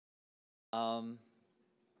Um,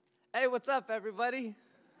 hey, what's up, everybody?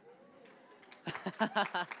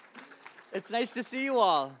 It's nice to see you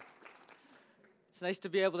all. It's nice to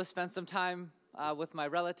be able to spend some time with my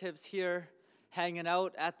relatives here, hanging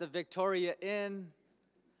out at the Victoria Inn.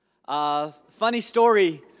 Funny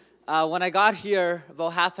story, when I got here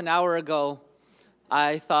about half an hour ago,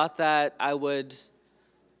 I thought that I would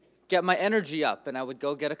get my energy up and I would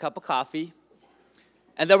go get a cup of coffee,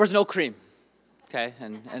 and there was no cream. Okay,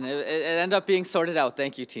 and it ended up being sorted out.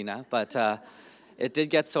 Thank you, Tina. But it did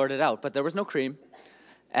get sorted out, but there was no cream.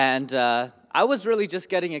 And I was really just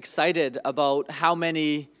getting excited about how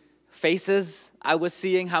many faces I was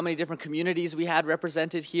seeing, how many different communities we had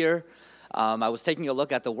represented here. I was taking a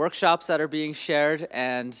look at the workshops that are being shared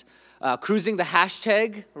and cruising the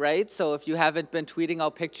hashtag, right? So if you haven't been tweeting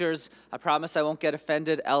out pictures, I promise I won't get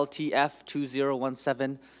offended.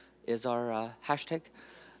 LTF2017 is our hashtag.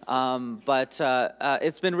 But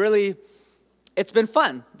it's been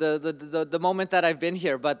fun, the moment that I've been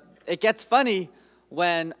here. But it gets funny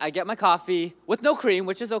when I get my coffee with no cream,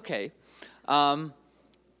 which is okay. But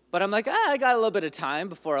I'm like, I got a little bit of time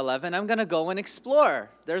before 11. I'm going to go and explore.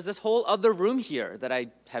 There's this whole other room here that I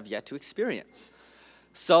have yet to experience.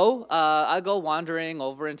 So I go wandering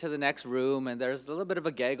over into the next room, and there's a little bit of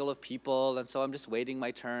a gaggle of people, and so I'm just waiting my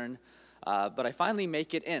turn. But I finally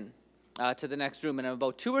make it in to the next room, and I'm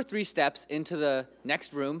about 2 or 3 steps into the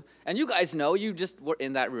next room. And you guys know, you just were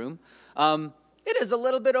in that room. It is a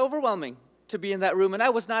little bit overwhelming to be in that room, and I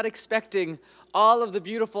was not expecting all of the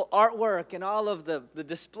beautiful artwork and all of the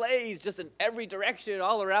displays just in every direction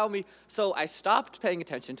all around me. So I stopped paying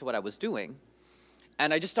attention to what I was doing,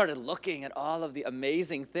 and I just started looking at all of the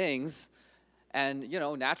amazing things. And, you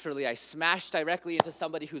know, naturally, I smashed directly into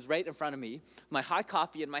somebody who's right in front of me, my hot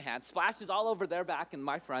coffee in my hand, splashes all over their back and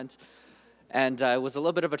my front, and it was a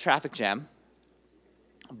little bit of a traffic jam.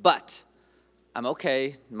 But I'm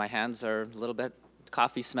okay. My hands are a little bit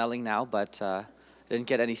coffee smelling now, but I didn't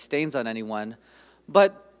get any stains on anyone.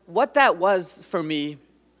 But what that was for me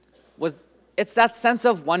was, it's that sense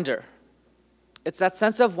of wonder. It's that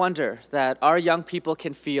sense of wonder that our young people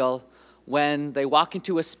can feel when they walk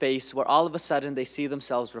into a space where all of a sudden they see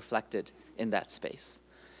themselves reflected in that space.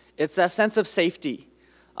 It's that sense of safety.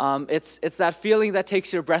 It's that feeling that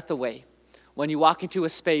takes your breath away when you walk into a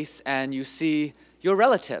space and you see your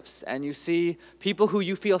relatives and you see people who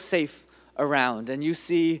you feel safe around, and you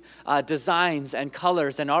see designs and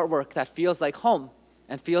colors and artwork that feels like home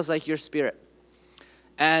and feels like your spirit.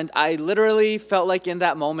 And I literally felt like in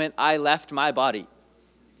that moment I left my body.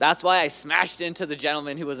 That's why I smashed into the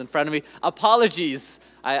gentleman who was in front of me. Apologies.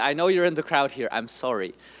 I know you're in the crowd here. I'm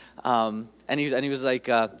sorry. And he was like,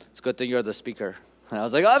 it's a good thing you're the speaker. And I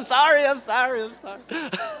was like, oh, I'm sorry.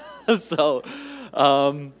 So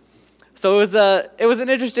it was an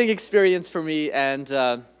interesting experience for me, and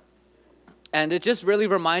it just really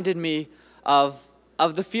reminded me of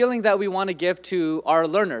the feeling that we want to give to our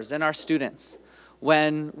learners and our students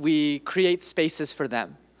when we create spaces for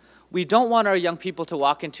them. We don't want our young people to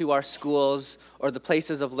walk into our schools or the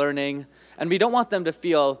places of learning, and we don't want them to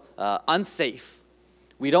feel unsafe.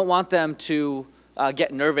 We don't want them to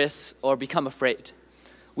get nervous or become afraid.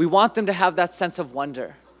 We want them to have that sense of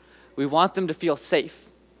wonder. We want them to feel safe.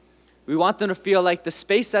 We want them to feel like the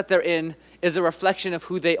space that they're in is a reflection of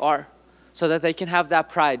who they are, so that they can have that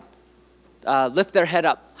pride, lift their head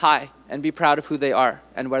up high and be proud of who they are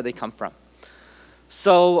and where they come from.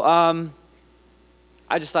 So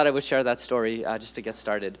I just thought I would share that story just to get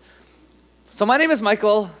started. So my name is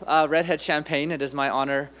Michael, Redhead Champagne. It is my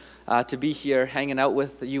honor to be here hanging out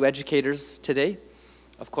with you educators today.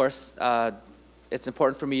 Of course, it's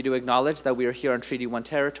important for me to acknowledge that we are here on Treaty 1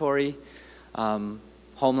 territory,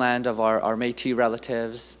 homeland of our Métis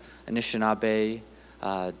relatives, Anishinaabe,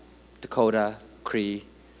 Dakota, Cree,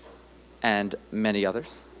 and many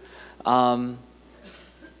others.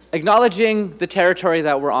 Acknowledging the territory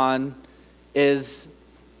that we're on is,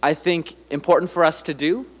 I think, important for us to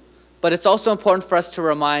do, but it's also important for us to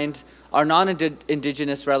remind our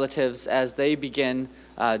non-Indigenous relatives as they begin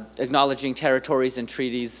acknowledging territories and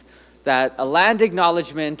treaties that a land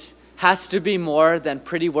acknowledgement has to be more than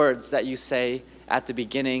pretty words that you say at the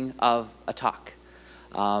beginning of a talk.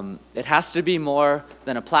 It has to be more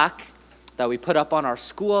than a plaque that we put up on our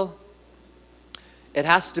school. It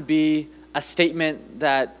has to be a statement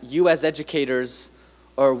that you as educators,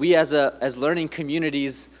 or we as learning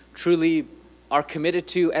communities, truly are committed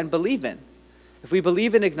to and believe in. If we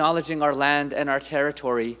believe in acknowledging our land and our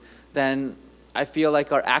territory, then I feel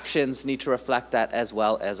like our actions need to reflect that as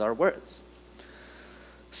well as our words.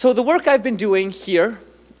 So the work I've been doing here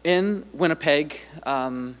in Winnipeg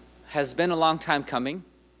has been a long time coming.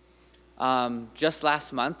 Just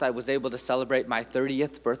last month, I was able to celebrate my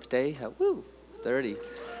 30th birthday. Woo, 30.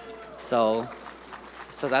 So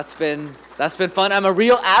that's been fun. I'm a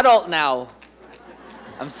real adult now.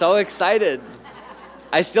 I'm so excited.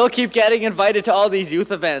 I still keep getting invited to all these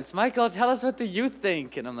youth events. Michael, tell us what the youth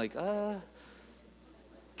think. And I'm like,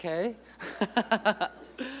 okay.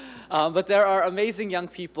 But there are amazing young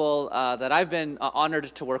people that I've been honored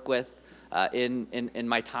to work with in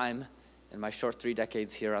my time, in my short 3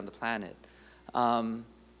 decades here on the planet.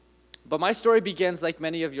 But my story begins like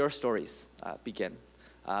many of your stories begin.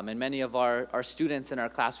 And many of our students in our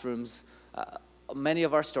classrooms, many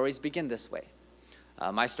of our stories begin this way.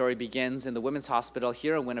 My story begins in the Women's Hospital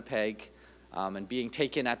here in Winnipeg and being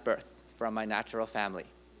taken at birth from my natural family.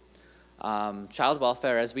 Child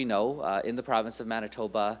welfare, as we know, in the province of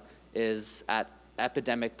Manitoba is at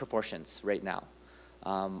epidemic proportions right now.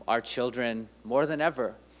 Our children, more than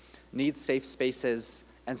ever, need safe spaces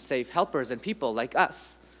and safe helpers and people like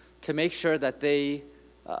us to make sure that they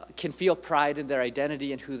can feel pride in their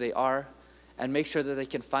identity and who they are and make sure that they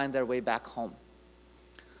can find their way back home.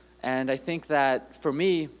 And I think that for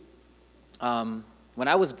me, when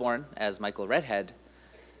I was born as Michael Redhead,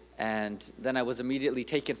 and then I was immediately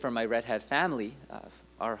taken from my Redhead family,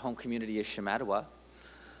 our home community is Shamattawa,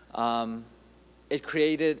 it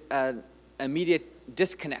created an immediate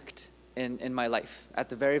disconnect in my life at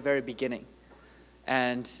the very, very beginning.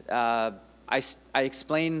 And I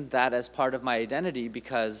explain that as part of my identity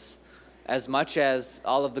because as much as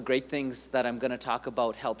all of the great things that I'm going to talk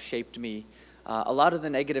about helped shaped me, a lot of the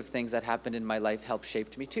negative things that happened in my life helped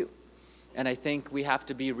shaped me too. And I think we have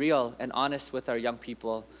to be real and honest with our young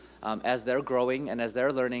people as they're growing and as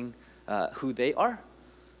they're learning who they are.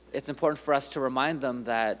 It's important for us to remind them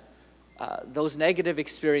that those negative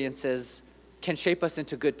experiences can shape us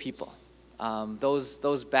into good people.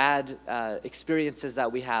 Those bad experiences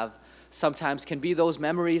that we have sometimes can be those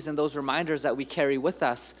memories and those reminders that we carry with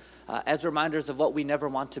us as reminders of what we never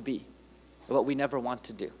want to be, what we never want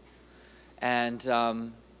to do. And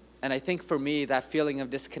I think for me, that feeling of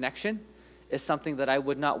disconnection is something that I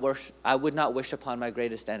would not wish upon my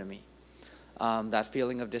greatest enemy. That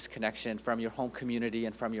feeling of disconnection from your home community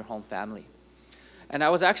and from your home family. And I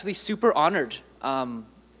was actually super honored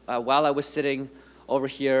while I was sitting over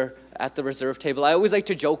here at the reserve table. I always like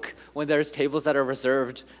to joke when there's tables that are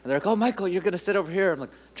reserved, and they're like, oh, Michael, you're going to sit over here. I'm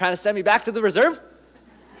like, trying to send me back to the reserve?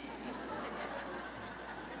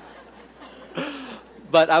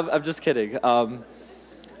 But I'm just kidding.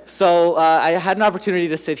 So I had an opportunity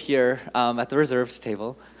to sit here at the reserved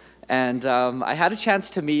table, and I had a chance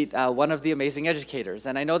to meet one of the amazing educators.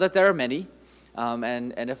 And I know that there are many,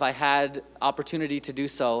 and if I had opportunity to do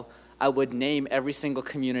so, I would name every single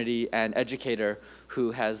community and educator who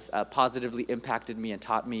has positively impacted me and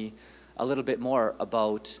taught me a little bit more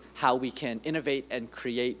about how we can innovate and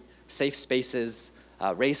create safe spaces,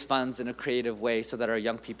 raise funds in a creative way so that our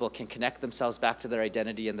young people can connect themselves back to their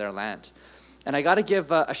identity and their land. And I got to give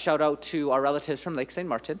a shout out to our relatives from Lake St.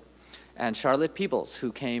 Martin and Charlotte Peebles,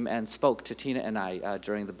 who came and spoke to Tina and I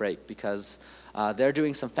during the break, because they're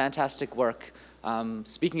doing some fantastic work.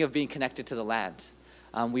 Speaking of being connected to the land,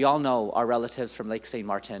 we all know our relatives from Lake St.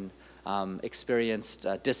 Martin experienced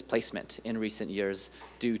displacement in recent years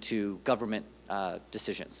due to government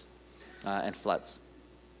decisions and floods.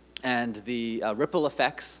 And the ripple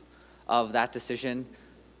effects of that decision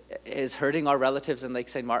is hurting our relatives in Lake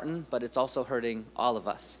St. Martin, but it's also hurting all of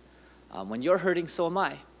us. When you're hurting, so am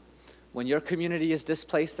I. When your community is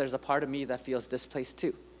displaced, there's a part of me that feels displaced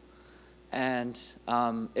too. And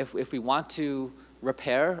if we want to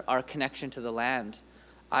repair our connection to the land,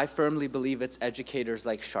 I firmly believe it's educators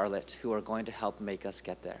like Charlotte who are going to help make us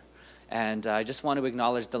get there. And I just want to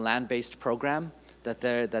acknowledge the land-based program that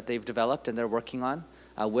they've developed and they're working on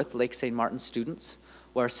with Lake St. Martin students,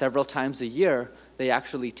 where several times a year they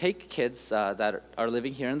actually take kids that are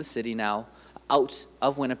living here in the city now out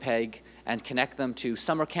of Winnipeg and connect them to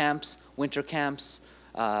summer camps, winter camps,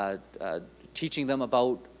 teaching them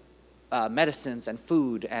about medicines and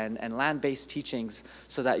food and land-based teachings,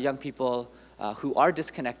 so that young people who are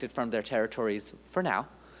disconnected from their territories for now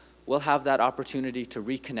will have that opportunity to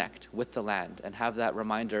reconnect with the land and have that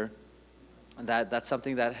reminder that that's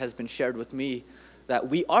something that has been shared with me, that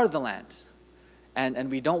we are the land.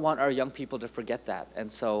 And we don't want our young people to forget that.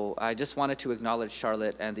 And so I just wanted to acknowledge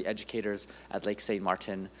Charlotte and the educators at Lake St.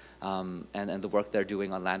 Martin and the work they're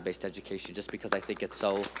doing on land-based education, just because I think it's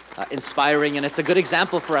so inspiring and it's a good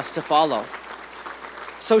example for us to follow.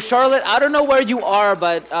 So Charlotte, I don't know where you are,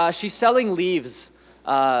 but she's selling leaves.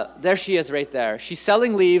 There she is right there. She's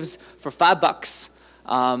selling leaves for $5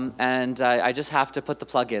 And I just have to put the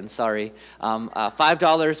plug in, sorry.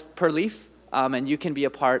 $5 per leaf, and you can be a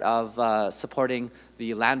part of supporting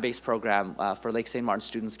the land-based program for Lake St. Martin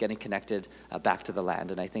students getting connected back to the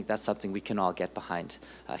land. And I think that's something we can all get behind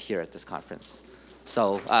here at this conference.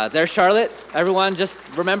 So there's Charlotte. Everyone, just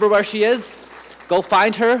remember where she is. Go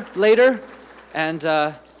find her later, and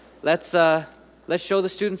let's show the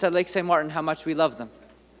students at Lake St. Martin how much we love them.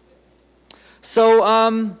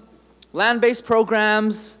 So land-based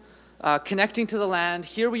programs, connecting to the land.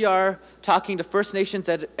 Here we are talking to First Nations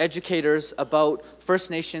educators about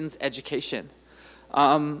First Nations education.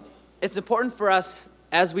 It's important for us,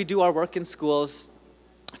 as we do our work in schools,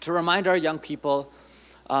 to remind our young people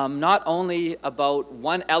not only about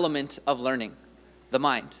one element of learning, the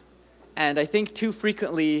mind. And I think too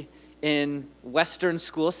frequently in Western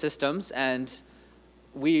school systems, and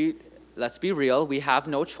let's be real, we have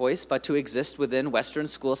no choice but to exist within Western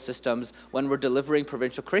school systems when we're delivering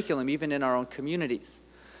provincial curriculum, even in our own communities.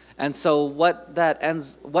 And so what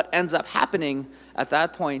ends up happening at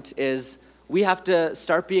that point is we have to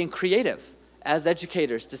start being creative as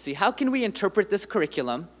educators to see how can we interpret this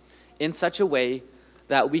curriculum in such a way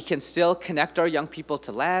that we can still connect our young people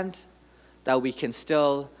to land, that we can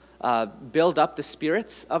still build up the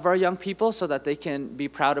spirits of our young people so that they can be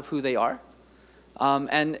proud of who they are.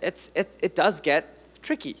 And it does get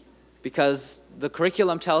tricky because the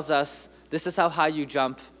curriculum tells us this is how high you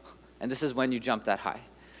jump and this is when you jump that high.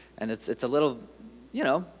 And it's a little,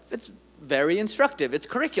 it's very instructive. It's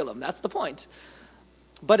curriculum, that's the point.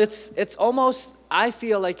 But it's almost, I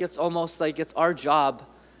feel like it's almost like it's our job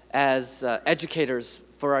as educators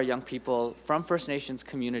for our young people from First Nations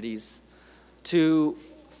communities to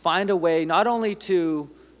find a way not only to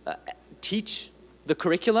teach the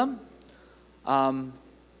curriculum.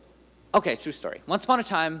 Okay, true story. Once upon a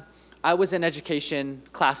time, I was in education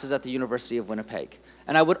classes at the University of Winnipeg,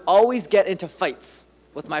 and I would always get into fights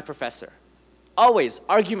with my professor. Always,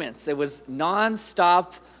 arguments. It was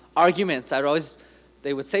non-stop arguments.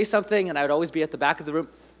 They would say something, and I would always be at the back of the room.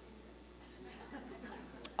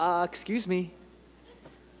 Excuse me,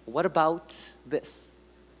 what about this?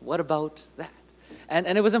 What about that?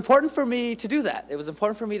 And it was important for me to do that. It was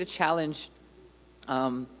important for me to challenge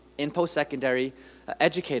in post-secondary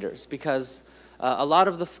educators because a lot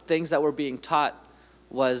of the things that were being taught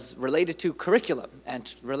was related to curriculum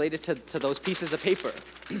and related to those pieces of paper.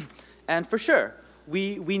 And for sure,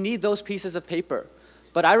 we need those pieces of paper.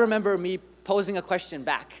 But I remember me posing a question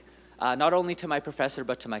back, not only to my professor,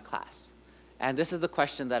 but to my class. And this is the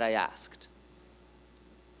question that I asked.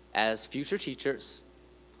 As future teachers,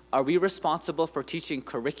 are we responsible for teaching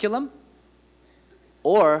curriculum,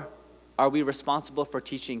 or are we responsible for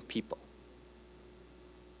teaching people?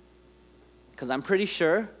 Because I'm pretty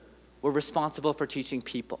sure we're responsible for teaching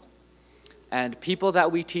people. And people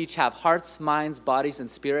that we teach have hearts, minds, bodies,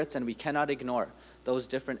 and spirits, and we cannot ignore those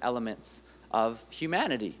different elements of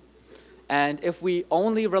humanity. And if we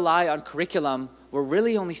only rely on curriculum, we're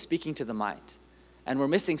really only speaking to the mind. And we're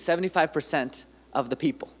missing 75% of the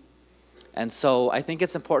people. And so I think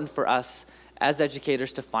it's important for us as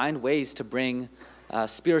educators to find ways to bring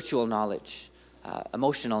spiritual knowledge,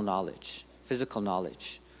 emotional knowledge, physical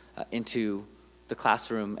knowledge into the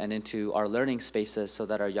classroom and into our learning spaces so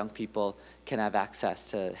that our young people can have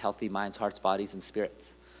access to healthy minds, hearts, bodies, and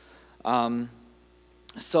spirits.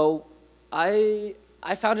 So I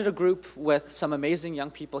founded a group with some amazing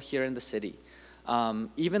young people here in the city.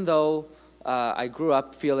 Even though I grew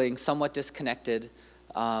up feeling somewhat disconnected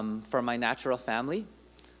from my natural family,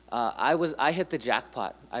 I hit the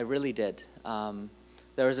jackpot. I really did.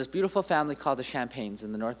 There was this beautiful family called the Champagnes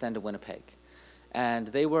in the north end of Winnipeg. And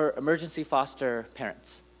they were emergency foster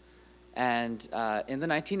parents. And in the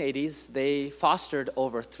 1980s, they fostered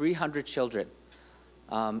over 300 children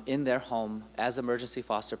in their home as emergency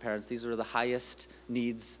foster parents. These were the highest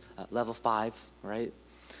needs, level 5, right?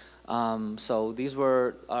 So these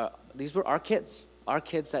were our kids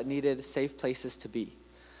that needed safe places to be.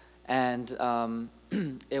 And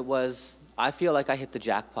I feel like I hit the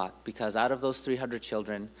jackpot because out of those 300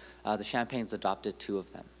 children, the Champagnes adopted 2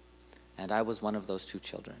 of them. And I was one of those 2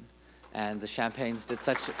 children. And the Champagnes did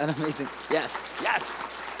such an amazing, yes.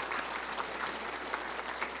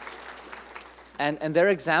 And their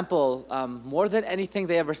example, more than anything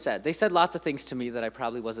they ever said, they said lots of things to me that I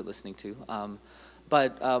probably wasn't listening to.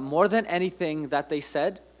 But more than anything that they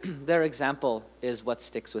said, their example is what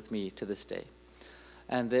sticks with me to this day.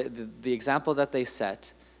 And the example that they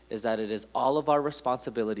set is that it is all of our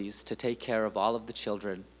responsibilities to take care of all of the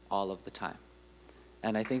children all of the time.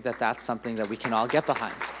 And I think that that's something that we can all get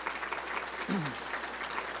behind.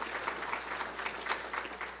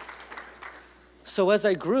 So as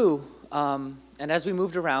I grew, and as we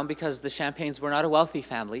moved around, because the Champagnes were not a wealthy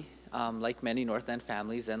family, like many North End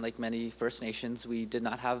families and like many First Nations, we did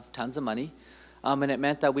not have tons of money. And it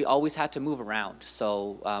meant that we always had to move around.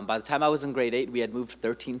 So by the time I was in grade 8, we had moved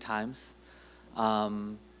 13 times.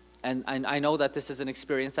 And I know that this is an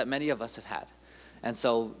experience that many of us have had. And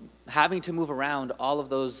so having to move around all of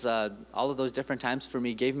those different times for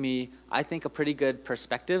me gave me, I think, a pretty good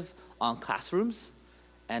perspective on classrooms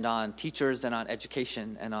and on teachers and on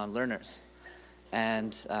education and on learners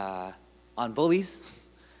and on bullies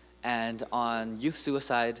and on youth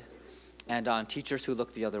suicide and on teachers who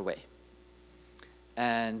look the other way.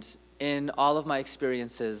 And in all of my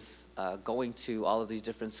experiences going to all of these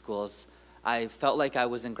different schools, I felt like I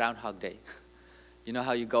was in Groundhog Day. You know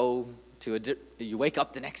how you go to you wake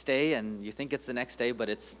up the next day and you think it's the next day, but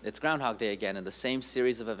it's Groundhog Day again, and the same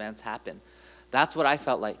series of events happen. That's what I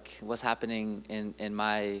felt like was happening in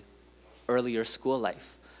my earlier school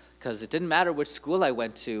life, because it didn't matter which school I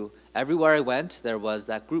went to. Everywhere I went, there was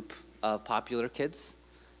that group of popular kids,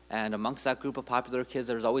 and amongst that group of popular kids,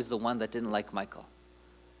 there was always the one that didn't like Michael.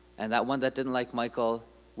 And that one that didn't like Michael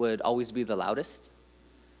would always be the loudest.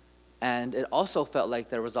 And it also felt like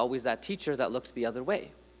there was always that teacher that looked the other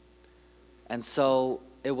way. And so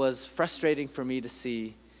it was frustrating for me to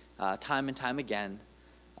see time and time again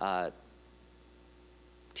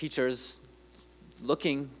teachers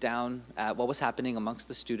looking down at what was happening amongst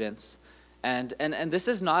the students. And this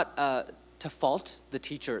is not to fault the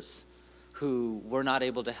teachers who were not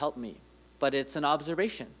able to help me, but it's an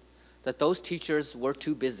observation that those teachers were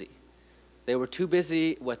too busy. They were too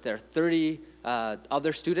busy with their 30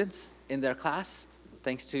 other students in their class,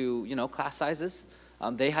 thanks to class sizes.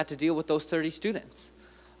 They had to deal with those 30 students.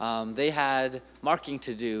 They had marking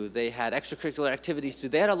to do. They had extracurricular activities to do.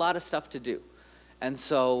 They had a lot of stuff to do. And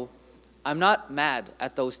so I'm not mad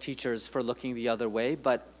at those teachers for looking the other way,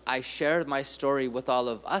 but I share my story with all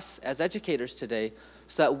of us as educators today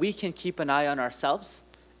so that we can keep an eye on ourselves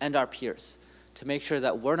and our peers to make sure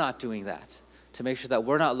that we're not doing that, to make sure that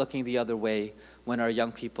we're not looking the other way when our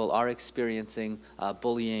young people are experiencing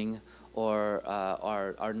bullying or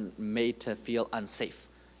are made to feel unsafe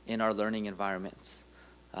in our learning environments.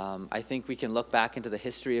 I think we can look back into the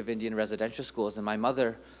history of Indian residential schools, and my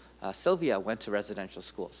mother, Sylvia, went to residential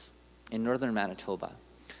schools in northern Manitoba.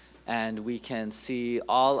 And we can see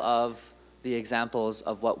all of the examples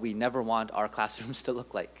of what we never want our classrooms to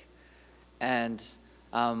look like. And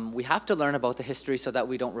we have to learn about the history so that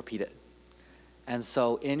we don't repeat it. And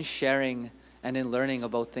so in sharing and in learning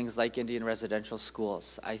about things like Indian residential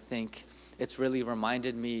schools, I think it's really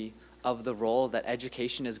reminded me of the role that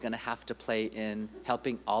education is going to have to play in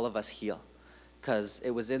helping all of us heal. Because it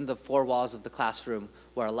was in the four walls of the classroom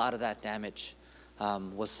where a lot of that damage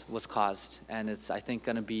was caused. And it's, I think,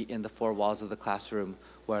 going to be in the four walls of the classroom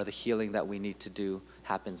where the healing that we need to do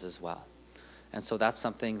happens as well. And so that's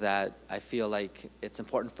something that I feel like it's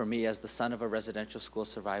important for me as the son of a residential school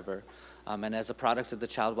survivor and as a product of the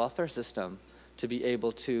child welfare system to be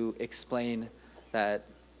able to explain that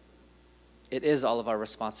it is all of our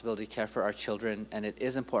responsibility to care for our children, and it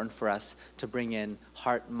is important for us to bring in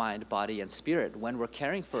heart, mind, body, and spirit when we're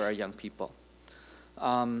caring for our young people.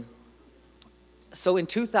 So in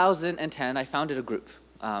 2010, I founded a group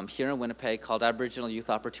here in Winnipeg called Aboriginal Youth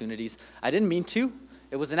Opportunities. I didn't mean to.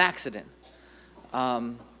 It was an accident.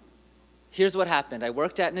 Here's what happened. I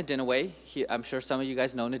worked at Nadinaway. I'm sure some of you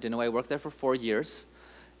guys know Nadinaway. I worked there for 4 years,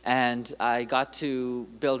 and I got to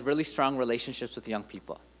build really strong relationships with young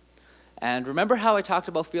people. And remember how I talked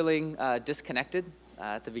about feeling disconnected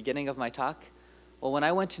at the beginning of my talk? Well, when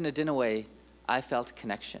I went to Nadinaway, I felt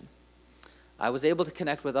connection. I was able to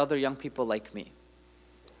connect with other young people like me,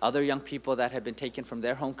 other young people that had been taken from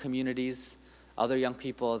their home communities, other young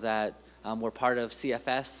people that were part of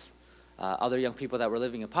CFS, other young people that were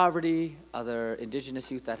living in poverty, other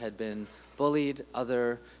Indigenous youth that had been bullied,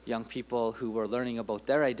 other young people who were learning about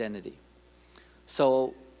their identity.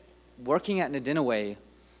 So working at Nadinaway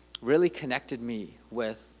really connected me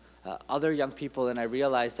with other young people, and I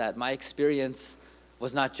realized that my experience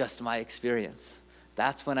was not just my experience.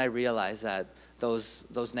 That's when I realized that those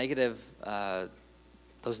negative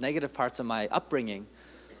parts of my upbringing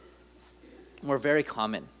were very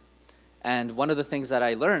common. And one of the things that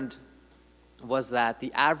I learned was that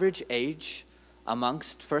the average age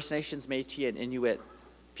amongst First Nations, Métis, and Inuit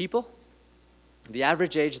people, the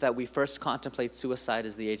average age that we first contemplate suicide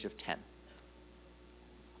is the age of 10.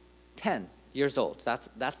 10 years old.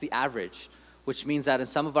 That's the average, which means that in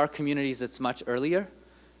some of our communities it's much earlier,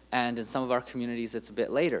 and in some of our communities it's a bit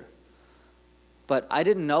later. But I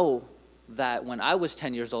didn't know that when I was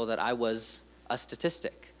 10 years old that I was a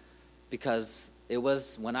statistic, because it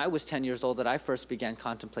was when I was 10 years old that I first began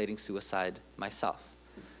contemplating suicide myself.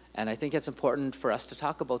 And I think it's important for us to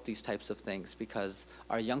talk about these types of things because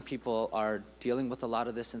our young people are dealing with a lot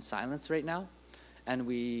of this in silence right now. And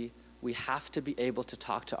we have to be able to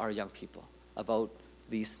talk to our young people about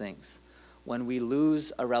these things. When we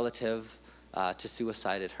lose a relative to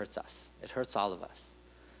suicide, it hurts us. It hurts all of us.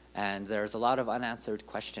 And there's a lot of unanswered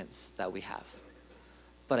questions that we have.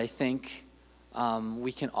 But I think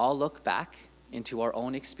we can all look back into our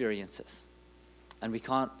own experiences. And we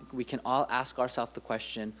can all ask ourselves the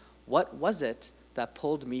question, what was it that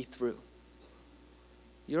pulled me through?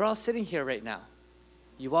 You're all sitting here right now.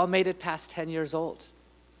 You all made it past 10 years old.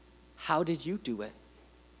 How did you do it?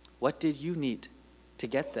 What did you need to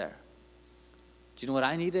get there? Do you know what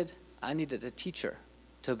I needed? I needed a teacher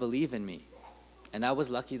to believe in me. And I was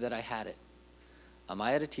lucky that I had it.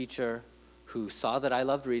 I had a teacher who saw that I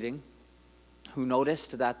loved reading, who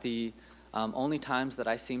noticed that the only times that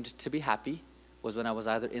I seemed to be happy was when I was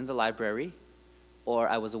either in the library or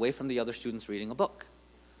I was away from the other students reading a book.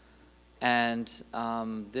 And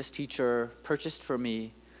this teacher purchased for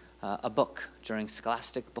me a book during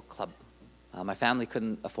Scholastic Book Club. My family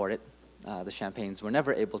couldn't afford it. The Champagnes were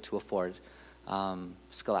never able to afford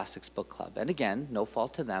Scholastic's book club. And again, no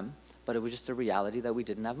fault to them, but it was just a reality that we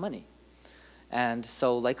didn't have money. And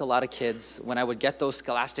so like a lot of kids, when I would get those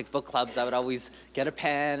Scholastic book clubs, I would always get a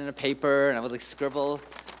pen and a paper and I would like scribble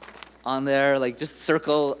on there, like just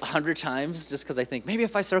circle 100 times just because I think maybe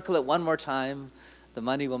if I circle it one more time, the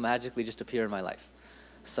money will magically just appear in my life.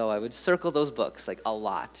 So I would circle those books like a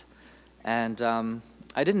lot. And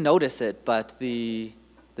I didn't notice it, but the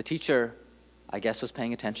teacher, I guess, was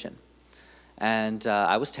paying attention. And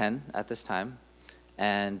I was 10 at this time.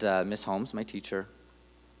 And Miss Holmes, my teacher,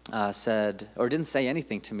 said, or didn't say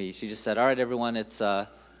anything to me. She just said, all right, everyone, it's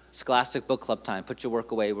Scholastic Book Club time. Put your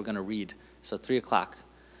work away. We're going to read. So 3 o'clock.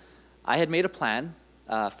 I had made a plan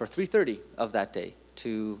for 3:30 of that day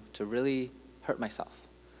to really hurt myself.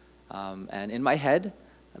 And in my head,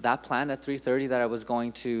 that plan at 3:30 that I was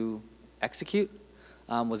going to execute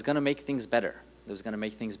was going to make things better. It was going to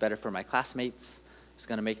make things better for my classmates. It was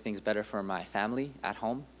going to make things better for my family at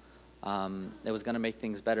home. It was going to make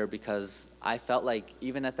things better because I felt like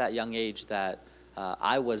even at that young age that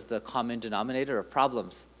I was the common denominator of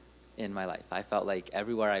problems in my life. I felt like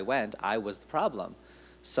everywhere I went, I was the problem.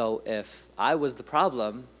 So if I was the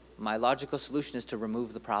problem, my logical solution is to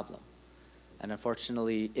remove the problem. And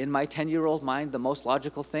unfortunately, in my 10-year-old mind, the most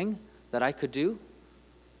logical thing that I could do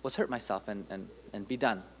was hurt myself and be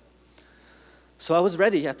done. So I was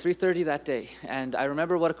ready at 3:30 that day, and I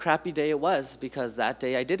remember what a crappy day it was because that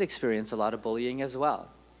day I did experience a lot of bullying as well.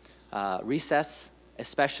 Recess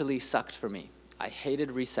especially sucked for me. I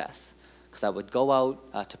hated recess because I would go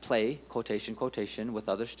out to play, quotation, quotation, with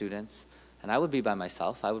other students, and I would be by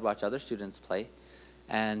myself. I would watch other students play,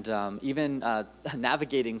 and even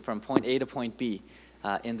navigating from point A to point B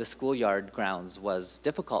in the schoolyard grounds was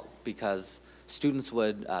difficult because students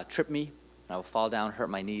would trip me, and I would fall down, hurt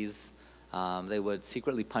my knees. They would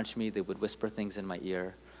secretly punch me. They would whisper things in my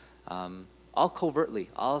ear, all covertly,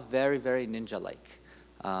 all very, very ninja-like.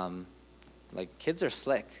 Like kids are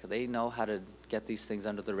slick. They know how to get these things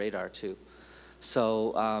under the radar too.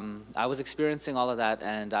 So I was experiencing all of that,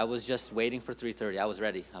 and I was just waiting for 3:30. I was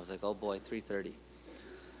ready. I was like, oh boy, 3:30.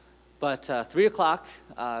 But 3 o'clock,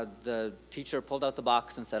 the teacher pulled out the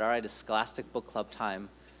box and said, all right, it's Scholastic Book Club time.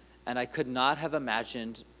 And I could not have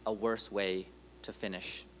imagined a worse way to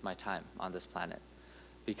finish my time on this planet,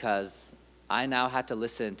 because I now had to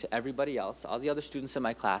listen to everybody else, all the other students in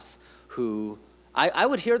my class who, I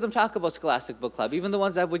would hear them talk about Scholastic Book Club, even the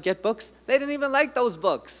ones that would get books. They didn't even like those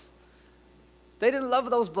books. They didn't love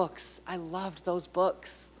those books. I loved those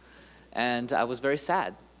books. And I was very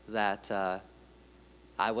sad that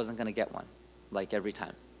I wasn't going to get one, like every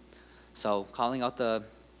time. So calling out the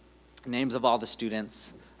names of all the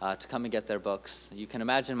students to come and get their books. You can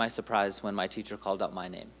imagine my surprise when my teacher called out my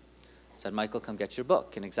name. Said, Michael, come get your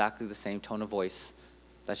book, in exactly the same tone of voice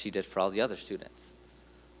that she did for all the other students.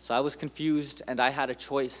 So I was confused, and I had a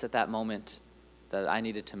choice at that moment that I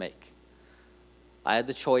needed to make. I had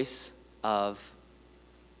the choice of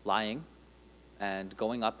lying and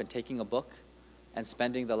going up and taking a book and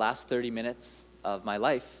spending the last 30 minutes of my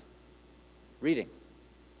life reading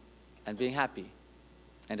and being happy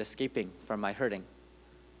and escaping from my hurting.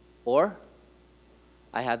 Or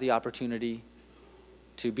I had the opportunity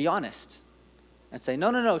to be honest and say,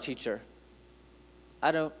 no, no, no, teacher.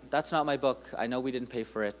 That's not my book. I know we didn't pay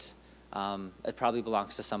for it. It probably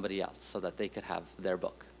belongs to somebody else so that they could have their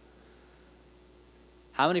book.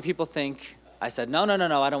 How many people think I said, no, no, no,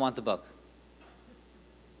 no, I don't want the book?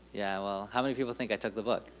 Yeah, well, how many people think I took the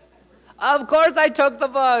book? Of course I took the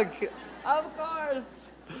book. Of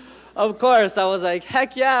course. Of course. I was like,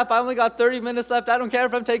 heck yeah, if I only got 30 minutes left, I don't care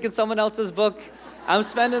if I'm taking someone else's book. I'm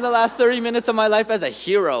spending the last 30 minutes of my life as a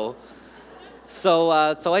hero. So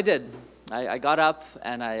I did. I got up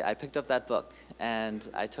and I picked up that book. And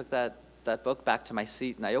I took that book back to my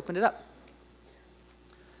seat and I opened it up.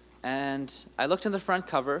 And I looked in the front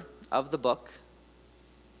cover of the book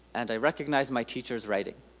and I recognized my teacher's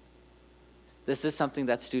writing. This is something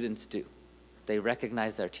that students do. They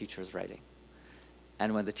recognize their teacher's writing.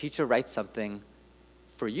 And when the teacher writes something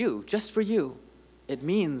for you, just for you, it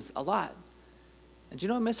means a lot. And do you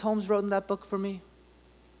know what Miss Holmes wrote in that book for me?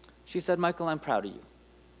 She said, Michael, I'm proud of you.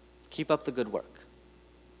 Keep up the good work.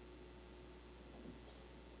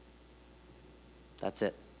 That's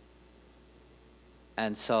it.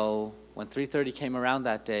 And so when 3:30 came around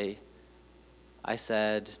that day, I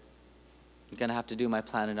said, I'm going to have to do my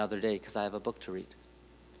plan another day because I have a book to read.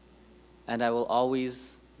 And I will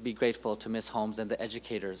always be grateful to Miss Holmes and the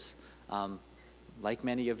educators, like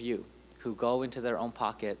many of you, who go into their own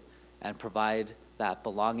pocket and provide that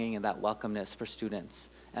belonging and that welcomeness for students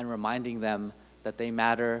and reminding them that they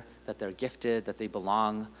matter, that they're gifted, that they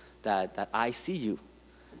belong, that I see you.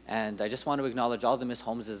 And I just want to acknowledge all the Miss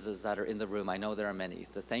Holmeses that are in the room. I know there are many.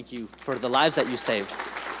 So thank you for the lives that you saved.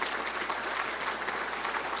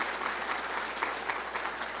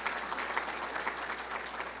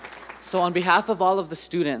 So on behalf of all of the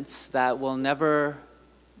students that will never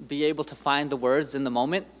be able to find the words in the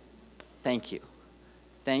moment, thank you.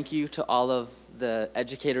 Thank you to all of the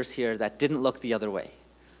educators here that didn't look the other way.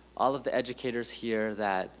 All of the educators here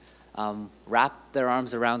that wrap their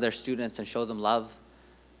arms around their students and show them love.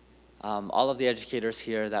 All of the educators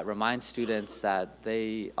here that remind students that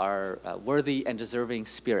they are worthy and deserving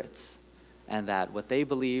spirits, and that what they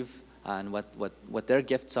believe and what their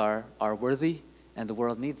gifts are worthy, and the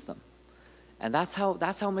world needs them. And that's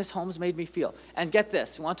how Miss Holmes made me feel. And get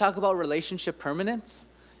this, you want to talk about relationship permanence?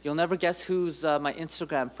 You'll never guess who's my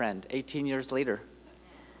Instagram friend 18 years later.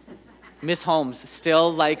 Miss Holmes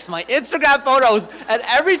still likes my Instagram photos, and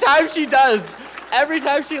every time she does, every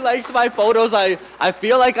time she likes my photos, I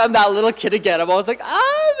feel like I'm that little kid again. I'm always like,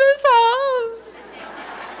 Miss Holmes.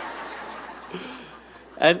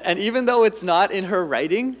 And even though it's not in her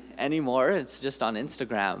writing anymore, it's just on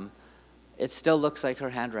Instagram, it still looks like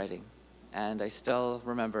her handwriting. And I still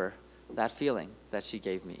remember that feeling that she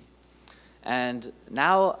gave me. And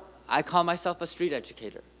now I call myself a street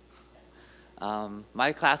educator.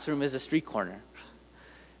 My classroom is a street corner.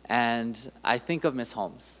 And I think of Miss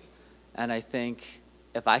Holmes. And I think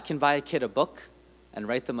if I can buy a kid a book and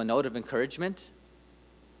write them a note of encouragement,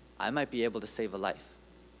 I might be able to save a life.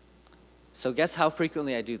 So guess how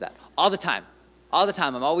frequently I do that? All the time. All the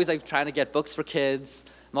time. I'm always like trying to get books for kids.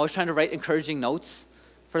 I'm always trying to write encouraging notes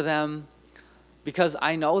for them, because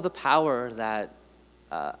I know the power that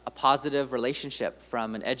a positive relationship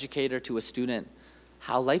from an educator to a student,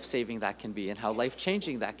 how life-saving that can be and how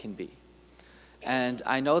life-changing that can be. And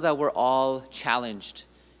I know that we're all challenged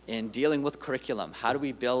in dealing with curriculum. How do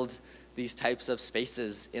we build these types of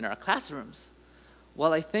spaces in our classrooms?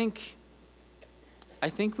 Well, I think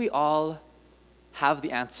we all have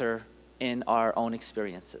the answer in our own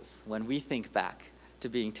experiences when we think back to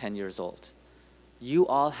being 10 years old. You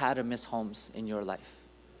all had a Miss Holmes in your life.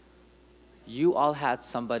 You all had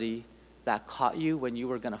somebody that caught you when you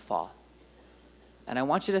were going to fall. And I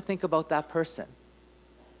want you to think about that person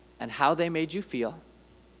and how they made you feel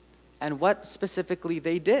and what specifically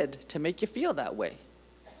they did to make you feel that way.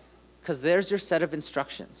 Because there's your set of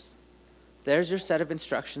instructions. There's your set of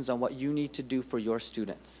instructions on what you need to do for your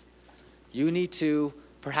students. You need to,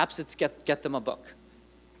 perhaps it's get them a book.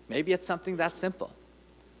 Maybe it's something that simple.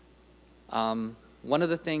 One of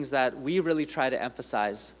the things that we really try to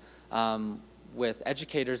emphasize with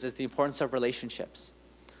educators is the importance of relationships.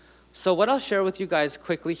 So what I'll share with you guys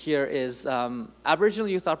quickly here is Aboriginal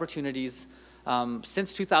Youth Opportunities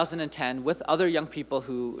since 2010 with other young people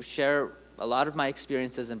who share a lot of my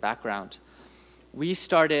experiences and background. We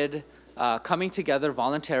started coming together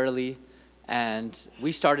voluntarily, and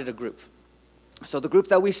we started a group. So the group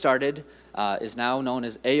that we started is now known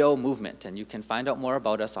as AYO Movement, and you can find out more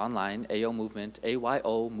about us online, AYO Movement,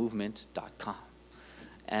 AYOmovement.com.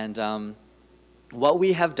 And what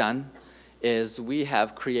we have done is we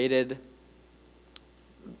have created,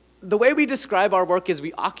 the way we describe our work is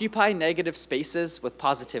we occupy negative spaces with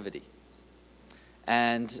positivity.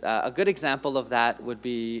 And a good example of that would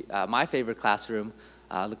be my favorite classroom,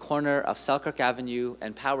 the corner of Selkirk Avenue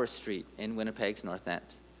and Power Street in Winnipeg's North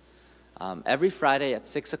End. Every Friday at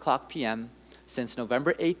 6 o'clock p.m. since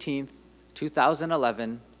November 18th,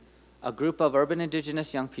 2011, a group of urban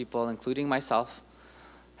Indigenous young people, including myself,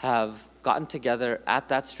 have gotten together at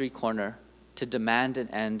that street corner to demand an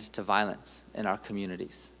end to violence in our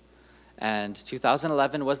communities. And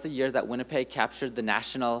 2011 was the year that Winnipeg captured the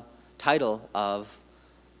national title of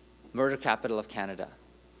murder capital of Canada.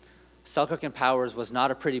 Selkirk and Powers was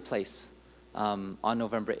not a pretty place on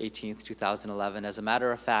November 18th, 2011. As a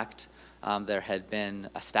matter of fact, there had been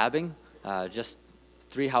a stabbing just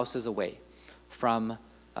 3 houses away from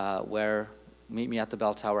where Meet Me at the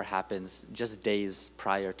Bell Tower happens. Just days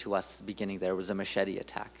prior to us beginning there was a machete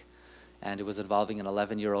attack, and it was involving an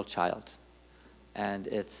 11-year-old child. And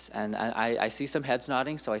I see some heads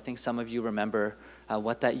nodding, so I think some of you remember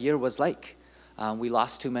what that year was like. We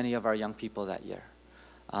lost too many of our young people that year,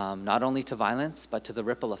 not only to violence, but to the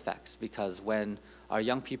ripple effects, because when our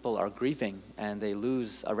young people are grieving and they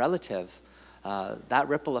lose a relative, that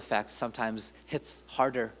ripple effect sometimes hits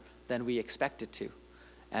harder than we expect it to.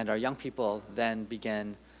 And our young people then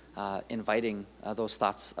begin inviting those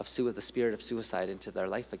thoughts of the spirit of suicide into their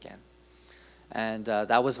life again. And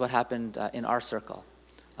that was what happened in our circle.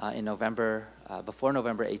 In November, before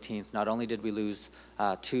November 18th, not only did we lose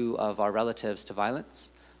 2 of our relatives to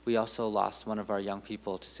violence, we also lost one of our young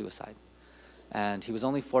people to suicide. And he was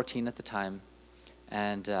only 14 at the time,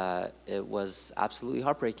 and it was absolutely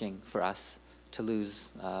heartbreaking for us to lose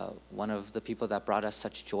one of the people that brought us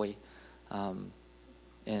such joy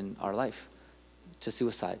in our life to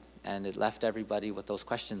suicide. And it left everybody with those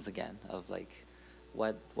questions again of like,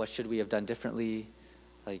 what should we have done differently?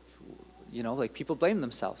 Like, you know, like people blame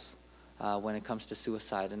themselves when it comes to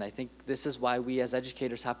suicide. And I think this is why we as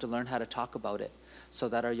educators have to learn how to talk about it so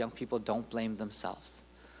that our young people don't blame themselves.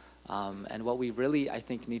 And what we really, I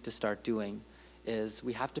think, need to start doing is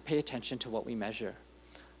we have to pay attention to what we measure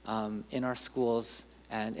in our schools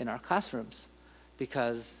and in our classrooms,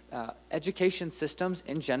 because education systems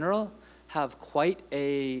in general have quite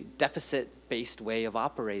a deficit-based way of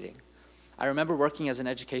operating. I remember working as an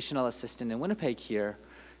educational assistant in Winnipeg here,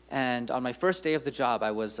 and on my first day of the job,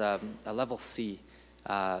 I was a level C,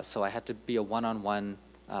 so I had to be a one-on-one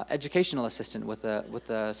educational assistant with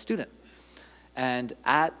a student. And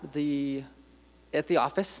at the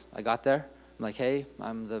office, I got there. I'm like, hey,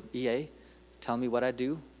 I'm the EA. Tell me what I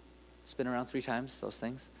do. Spin around 3 times, those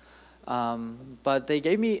things. But they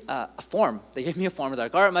gave me a form. They gave me a form. They're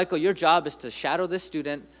like, all right, Michael, your job is to shadow this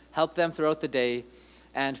student, help them throughout the day,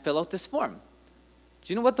 and fill out this form.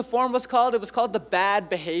 Do you know what the form was called? It was called the bad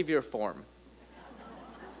behavior form.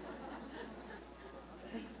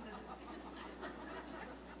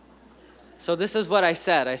 So this is what I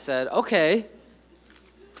said. I said, okay,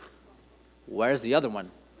 where's the other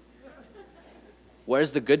one?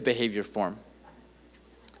 Where's the good behavior form?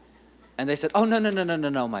 And they said, oh,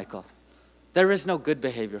 no, Michael. There is no good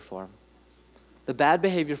behavior form. The bad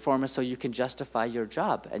behavior form is so you can justify your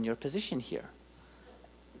job and your position here.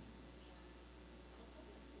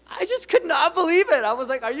 I just could not believe it. I was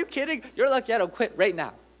like, are you kidding? You're lucky I don't quit right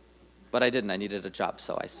now. But I didn't. I needed a job,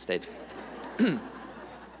 so I stayed.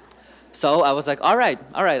 So I was like, all right,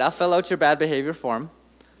 I'll fill out your bad behavior form.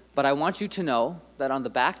 But I want you to know that on the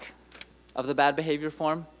back of the bad behavior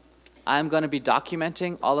form, I'm going to be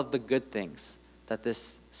documenting all of the good things that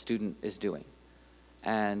this student is doing.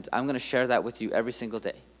 And I'm going to share that with you every single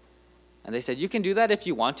day. And they said, you can do that if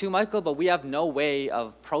you want to, Michael, but we have no way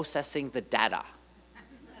of processing the data.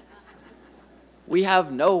 We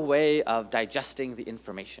have no way of digesting the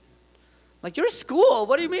information. Like, you're a school.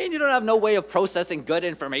 What do you mean you don't have no way of processing good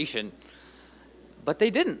information? But they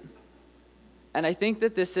didn't. And I think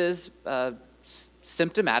that this is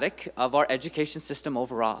symptomatic of our education system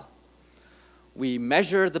overall. We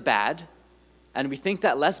measure the bad, and we think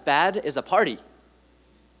that less bad is a party.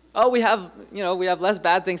 Oh, we have less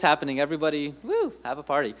bad things happening. Everybody, woo, have a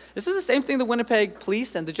party. This is the same thing the Winnipeg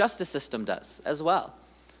police and the justice system does as well.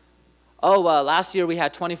 Oh, last year we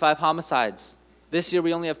had 25 homicides. This year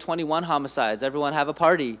we only have 21 homicides. Everyone have a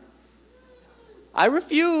party. I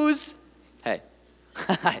refuse. Hey,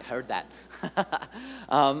 I heard that.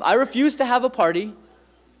 I refuse to have a party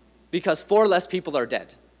because 4 less people are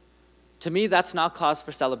dead. To me, that's not cause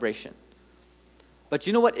for celebration. But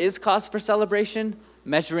you know what is cause for celebration?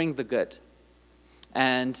 Measuring the good.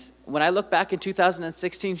 And when I look back in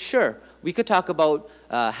 2016, sure, we could talk about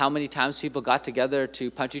how many times people got together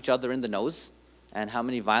to punch each other in the nose and how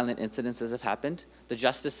many violent incidences have happened. The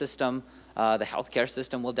justice system, the healthcare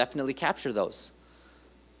system will definitely capture those.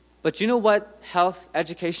 But you know what health,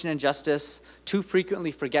 education, and justice too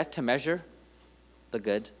frequently forget to measure? The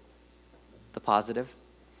good, the positive.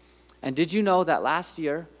 And did you know that last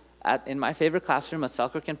year, in my favorite classroom at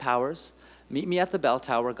Selkirk and Powers, Meet Me at the Bell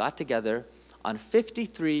Tower got together on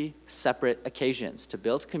 53 separate occasions to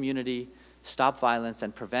build community, stop violence,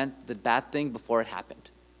 and prevent the bad thing before it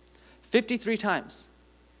happened. 53 times.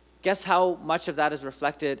 Guess how much of that is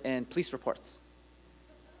reflected in police reports?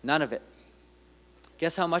 None of it.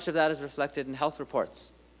 Guess how much of that is reflected in health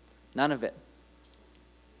reports? None of it.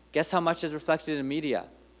 Guess how much is reflected in media?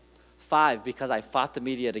 5, because I fought the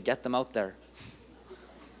media to get them out there.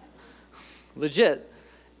 Legit.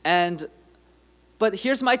 But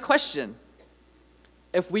here's my question.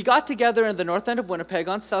 If we got together in the north end of Winnipeg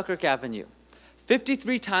on Selkirk Avenue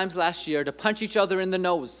 53 times last year to punch each other in the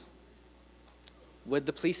nose, would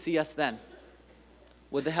the police see us then?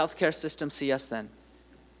 Would the healthcare system see us then?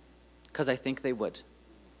 Because I think they would.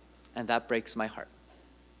 And that breaks my heart.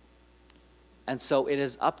 And so it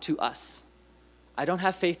is up to us. I don't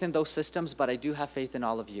have faith in those systems, but I do have faith in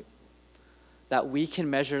all of you. That we can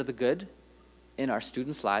measure the good in our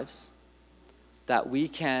students' lives. That we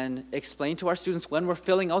can explain to our students when we're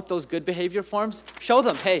filling out those good behavior forms, show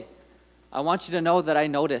them, hey, I want you to know that I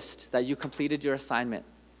noticed that you completed your assignment.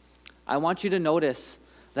 I want you to notice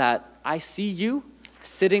that I see you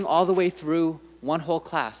sitting all the way through one whole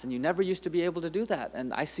class, and you never used to be able to do that,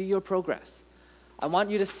 and I see your progress. I want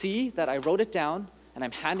you to see that I wrote it down, and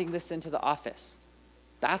I'm handing this into the office.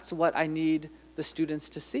 That's what I need the students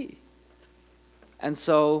to see. And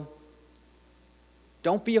so,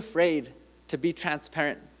 don't be afraid to be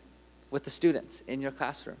transparent with the students in your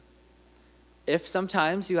classroom. If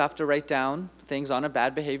sometimes you have to write down things on a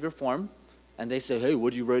bad behavior form, and they say, hey,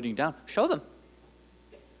 what are you writing down? Show them.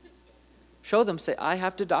 Show them, say, I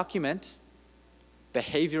have to document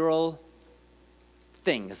behavioral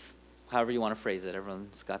things, however you want to phrase it.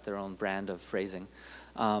 Everyone's got their own brand of phrasing.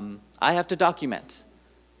 I have to document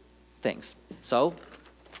things. So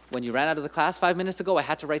when you ran out of the class 5 minutes ago, I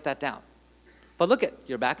had to write that down. But look at,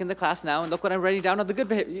 you're back in the class now, and look what I'm writing down on the good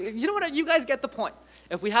behavior. You know what, you guys get the point.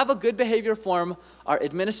 If we have a good behavior form, our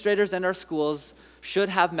administrators and our schools should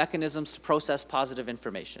have mechanisms to process positive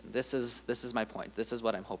information. This is my point. This is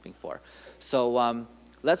what I'm hoping for. So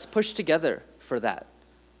let's push together for that.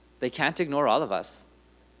 They can't ignore all of us,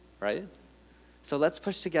 right? So let's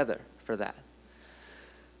push together for that.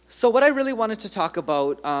 So what I really wanted to talk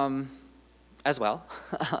about as well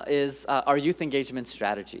is our youth engagement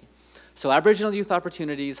strategy. So Aboriginal Youth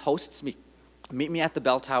Opportunities hosts Meet Me at the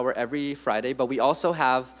Bell Tower every Friday, but we also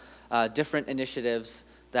have different initiatives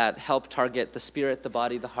that help target the spirit, the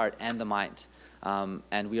body, the heart, and the mind.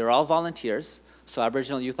 And we are all volunteers. So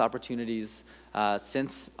Aboriginal Youth Opportunities,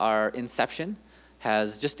 since our inception,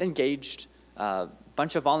 has just engaged a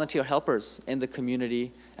bunch of volunteer helpers in the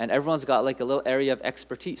community, and everyone's got like a little area of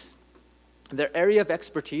expertise. Their area of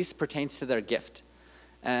expertise pertains to their gift.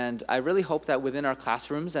 And I really hope that within our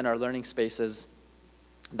classrooms and our learning spaces,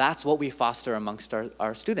 that's what we foster amongst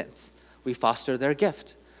our students. We foster their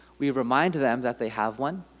gift. We remind them that they have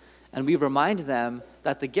one, and we remind them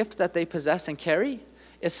that the gift that they possess and carry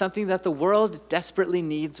is something that the world desperately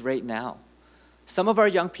needs right now. Some of our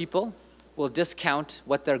young people will discount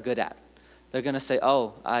what they're good at. They're gonna say,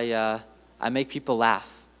 oh, I make people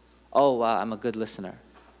laugh. Oh, I'm a good listener.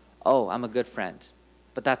 Oh, I'm a good friend.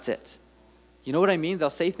 But that's it. You know what I mean?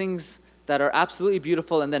 They'll say things that are absolutely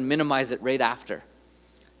beautiful and then minimize it right after.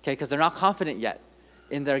 Okay, because they're not confident yet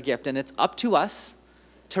in their gift. And it's up to us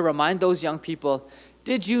to remind those young people,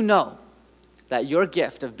 did you know that your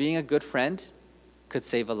gift of being a good friend could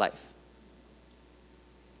save a life?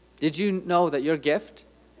 Did you know that your gift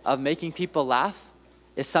of making people laugh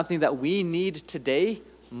is something that we need today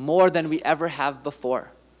more than we ever have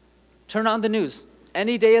before? Turn on the news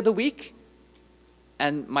any day of the week,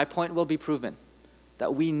 and my point will be proven,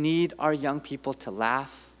 that we need our young people to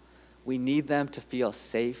laugh. We need them to feel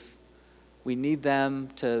safe. We need them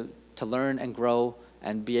to learn and grow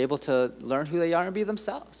and be able to learn who they are and be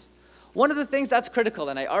themselves. One of the things that's critical,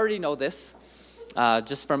 and I already know this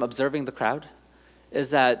just from observing the crowd, is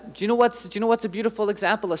that, do you know what's a beautiful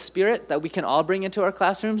example of spirit that we can all bring into our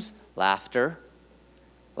classrooms? Laughter.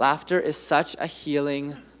 Laughter is such a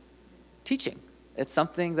healing teaching. It's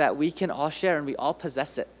something that we can all share, and we all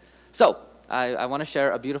possess it. So I want to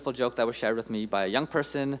share a beautiful joke that was shared with me by a young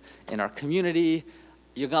person in our community.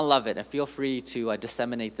 You're going to love it, and feel free to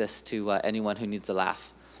disseminate this to anyone who needs a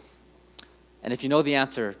laugh. And if you know the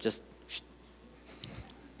answer, just shh.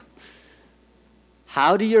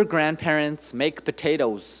 How do your grandparents make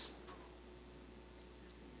potatoes?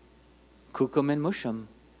 Cook 'em and mush 'em.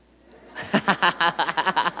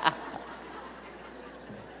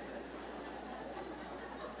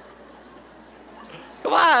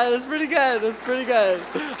 Come on, that's pretty good. That's pretty good.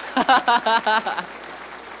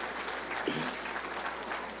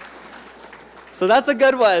 So that's a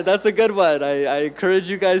good one. That's a good one. I encourage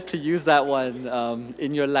you guys to use that one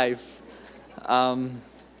in your life.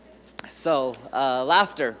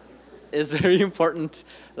 Laughter is very important.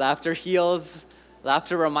 Laughter heals.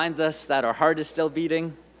 Laughter reminds us that our heart is still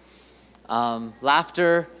beating.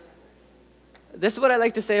 Laughter, this is what I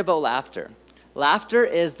like to say about laughter. Laughter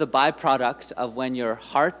is the byproduct of when your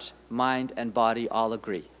heart, mind, and body all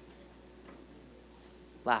agree.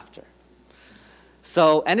 Laughter.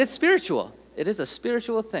 So, and it's spiritual. It is a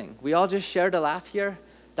spiritual thing. We all just shared a laugh here.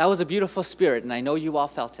 That was a beautiful spirit, and I know you all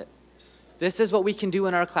felt it. This is what we can do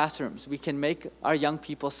in our classrooms. We can make our young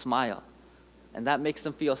people smile, and that makes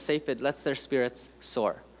them feel safe. It lets their spirits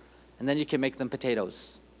soar. And then you can make them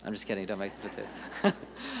potatoes. I'm just kidding, don't make them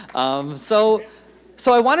potatoes.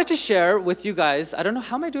 So I wanted to share with you guys, I don't know,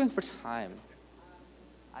 how am I doing for time?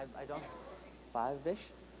 I don't, 5-ish?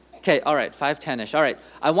 Okay, all right, 5:10-ish, all right.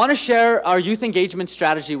 I want to share our youth engagement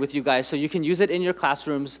strategy with you guys so you can use it in your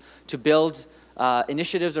classrooms to build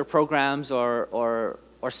initiatives or programs or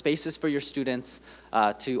spaces for your students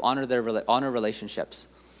to honor relationships.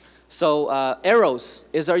 So ARROWS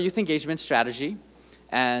is our youth engagement strategy,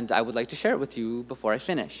 and I would like to share it with you before I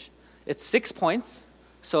finish. It's 6 points,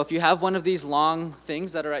 so if you have one of these long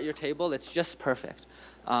things that are at your table, it's just perfect.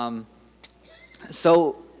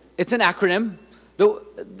 So it's an acronym.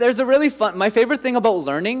 There's a really fun, my favorite thing about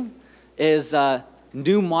learning is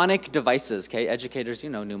mnemonic devices, okay? Educators,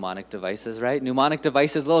 you know mnemonic devices, right? Mnemonic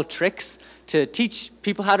devices, little tricks to teach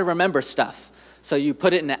people how to remember stuff. So you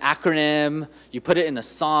put it in an acronym, you put it in a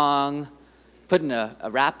song, put it in a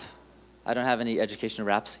rap. I don't have any educational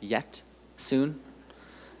raps yet, soon.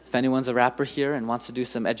 If anyone's a rapper here and wants to do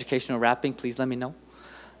some educational rapping, please let me know.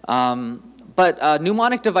 But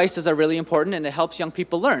mnemonic devices are really important, and it helps young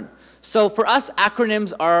people learn. So for us,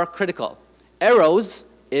 acronyms are critical. ARROWS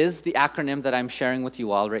is the acronym that I'm sharing with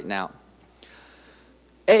you all right now.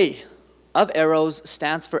 A of ARROWS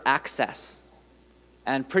stands for access.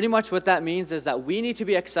 And pretty much what that means is that we need to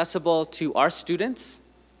be accessible to our students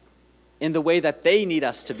in the way that they need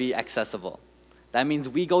us to be accessible. That means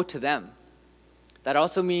we go to them. That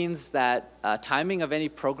also means that timing of any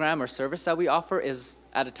program or service that we offer is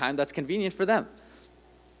at a time that's convenient for them.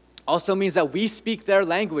 Also means that we speak their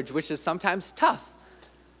language, which is sometimes tough.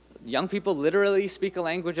 Young people literally speak a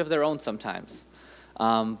language of their own sometimes.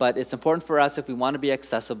 But it's important for us, if we want to be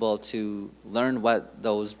accessible, to learn what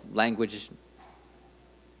those language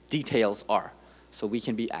details are so we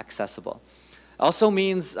can be accessible. Also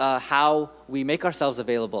means how we make ourselves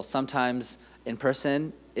available. Sometimes in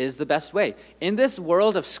person is the best way. In this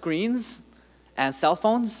world of screens and cell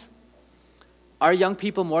phones, our young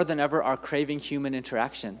people more than ever are craving human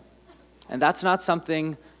interaction. And that's not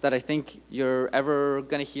something that I think you're ever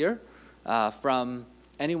going to hear from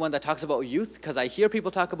anyone that talks about youth, because I hear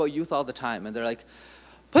people talk about youth all the time, and they're like,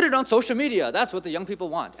 put it on social media, that's what the young people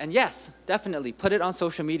want. And yes, definitely, put it on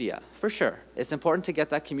social media, for sure. It's important to get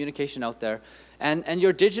that communication out there. And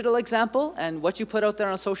your digital example and what you put out there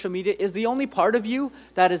on social media is the only part of you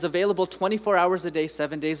that is available 24 hours a day,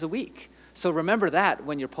 7 days a week. So remember that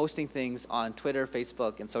when you're posting things on Twitter,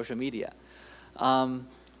 Facebook, and social media.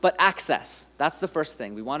 But access, that's the first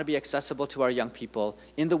thing. We want to be accessible to our young people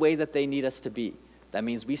in the way that they need us to be. That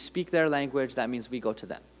means we speak their language, that means we go to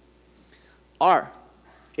them. R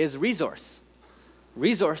is resource.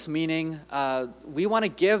 Resource meaning we want to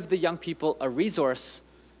give the young people a resource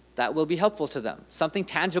that will be helpful to them, something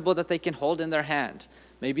tangible that they can hold in their hand.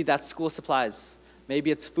 Maybe that's school supplies, maybe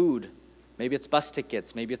it's food, maybe it's bus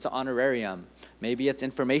tickets, maybe it's an honorarium, maybe it's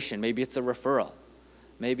information, maybe it's a referral,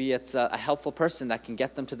 maybe it's a helpful person that can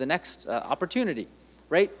get them to the next opportunity,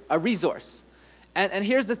 right? A resource. And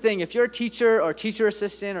here's the thing, if you're a teacher or teacher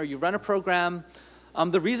assistant or you run a program,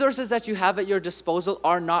 the resources that you have at your disposal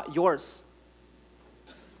are not yours.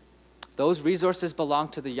 Those resources belong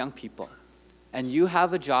to the young people. And you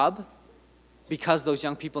have a job because those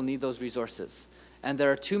young people need those resources. And there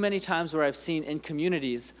are too many times where I've seen in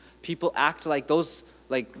communities, people act like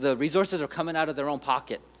the resources are coming out of their own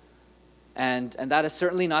pocket. And that is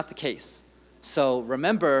certainly not the case. So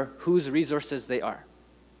remember whose resources they are.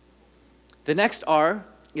 The next R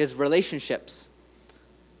is relationships.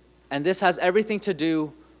 And this has everything to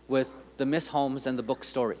do with the Miss Holmes and the book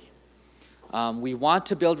story. We want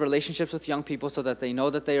to build relationships with young people so that they know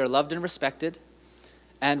that they are loved and respected.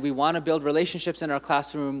 And we want to build relationships in our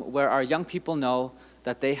classroom where our young people know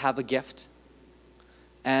that they have a gift.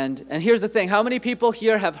 And here's the thing, how many people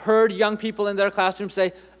here have heard young people in their classroom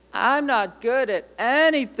say, I'm not good at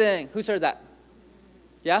anything? Who's heard that?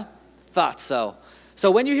 Yeah? Thought so.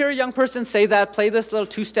 So when you hear a young person say that, play this little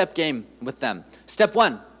two-step game with them. Step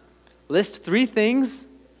 1, list 3 things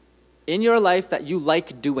in your life that you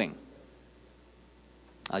like doing?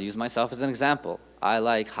 I'll use myself as an example. I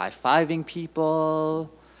like high-fiving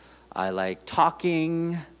people. I like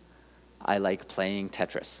talking. I like playing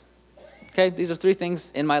Tetris. Okay, these are 3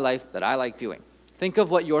 things in my life that I like doing. Think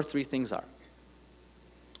of what your 3 things are.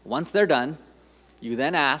 Once they're done, you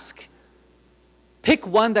then ask, pick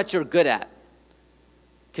one that you're good at.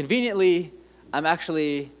 Conveniently, I'm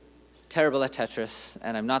actually terrible at Tetris,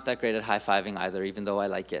 and I'm not that great at high-fiving either, even though I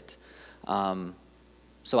like it.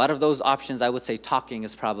 So out of those options, I would say talking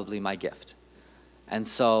is probably my gift. And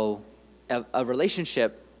so a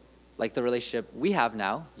relationship, like the relationship we have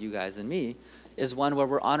now, you guys and me, is one where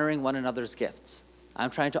we're honoring one another's gifts. I'm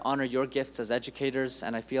trying to honor your gifts as educators,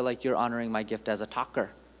 and I feel like you're honoring my gift as a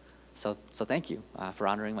talker. So thank you for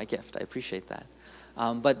honoring my gift. I appreciate that.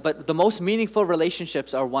 But the most meaningful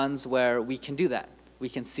relationships are ones where we can do that. We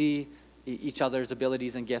can see each other's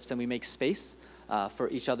abilities and gifts, and we make space for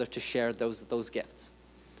each other to share those gifts.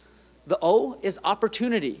 The O is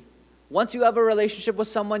opportunity. Once you have a relationship with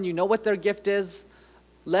someone, you know what their gift is,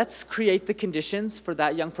 let's create the conditions for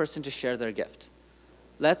that young person to share their gift.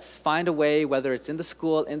 Let's find a way, whether it's in the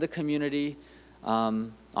school, in the community,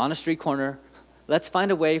 on a street corner, let's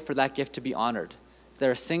find a way for that gift to be honored. If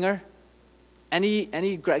they're a singer, any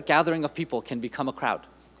gathering of people can become a crowd.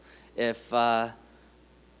 If,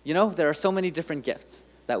 you know, there are so many different gifts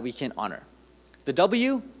that we can honor. The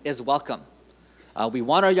W is welcome. We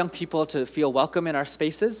want our young people to feel welcome in our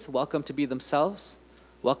spaces, welcome to be themselves,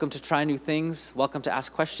 welcome to try new things, welcome to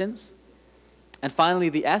ask questions. And finally,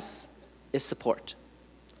 the S is support.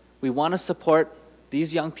 We want to support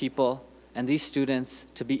these young people and these students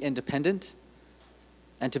to be independent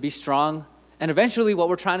and to be strong. And eventually, what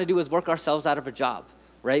we're trying to do is work ourselves out of a job,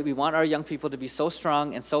 right? We want our young people to be so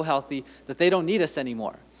strong and so healthy that they don't need us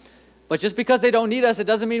anymore. But just because they don't need us, it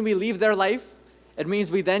doesn't mean we leave their life. It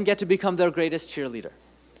means we then get to become their greatest cheerleader.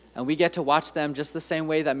 And we get to watch them just the same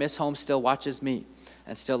way that Miss Holmes still watches me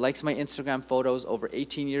and still likes my Instagram photos over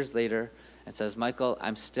 18 years later and says, Michael,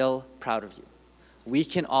 I'm still proud of you. We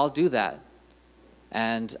can all do that.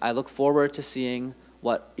 And I look forward to seeing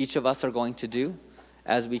what each of us are going to do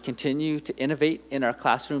as we continue to innovate in our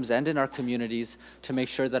classrooms and in our communities to make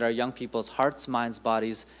sure that our young people's hearts, minds,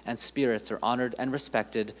 bodies, and spirits are honored and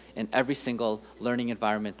respected in every single learning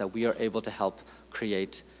environment that we are able to help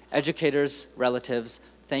create. Educators, relatives,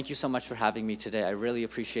 thank you so much for having me today. I really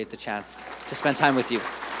appreciate the chance to spend time with you.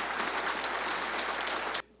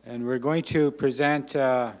 And we're going to present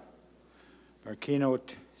our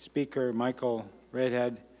keynote speaker, Michael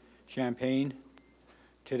Redhead Champagne,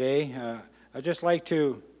 today. I'd just like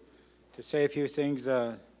to say a few things.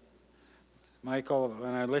 Michael,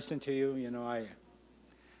 when I listen to you,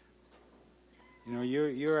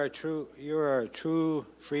 you're a true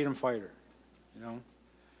freedom fighter,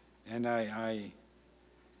 and I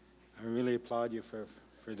really applaud you for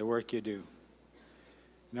the work you do.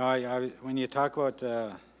 When you talk about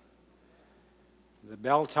the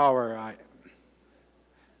bell tower,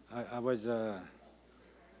 I was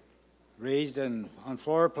raised on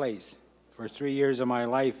floor plates for 3 years of my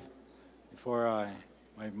life before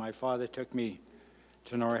my father took me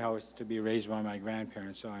to Norrie House to be raised by my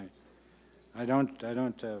grandparents. So I don't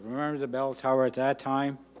remember the bell tower at that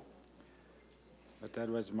time, but that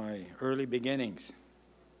was my early beginnings.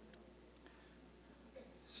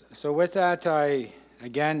 So with that, we're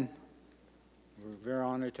very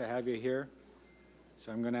honored to have you here.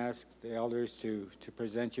 So I'm going to ask the elders to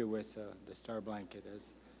present you with the star blanket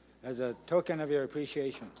as a token of your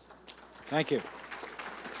appreciation. Thank you.